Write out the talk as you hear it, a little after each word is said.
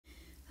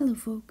Hello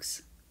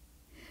folks.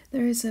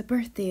 There is a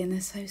birthday in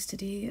this house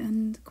today,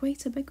 and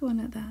quite a big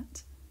one at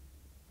that.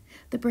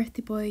 The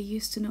birthday boy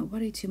used to not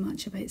worry too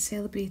much about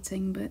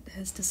celebrating, but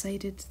has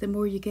decided the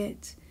more you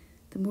get,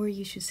 the more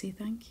you should say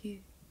thank you.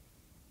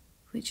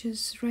 Which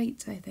is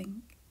right, I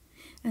think,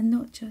 and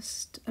not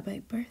just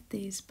about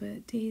birthdays,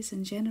 but days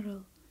in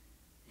general.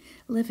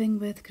 Living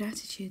with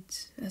gratitude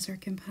as our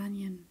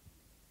companion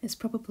is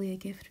probably a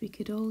gift we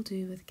could all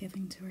do with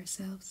giving to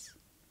ourselves.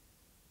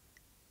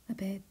 A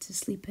bed to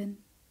sleep in,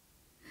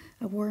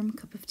 a warm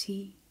cup of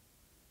tea,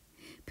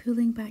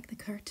 pulling back the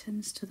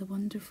curtains to the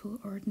wonderful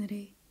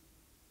ordinary.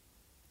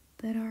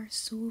 There are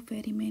so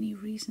very many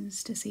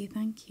reasons to say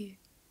thank you.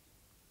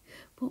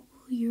 What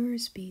will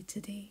yours be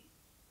today?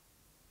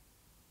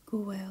 Go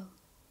well,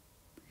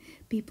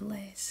 be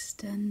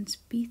blessed, and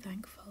be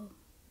thankful.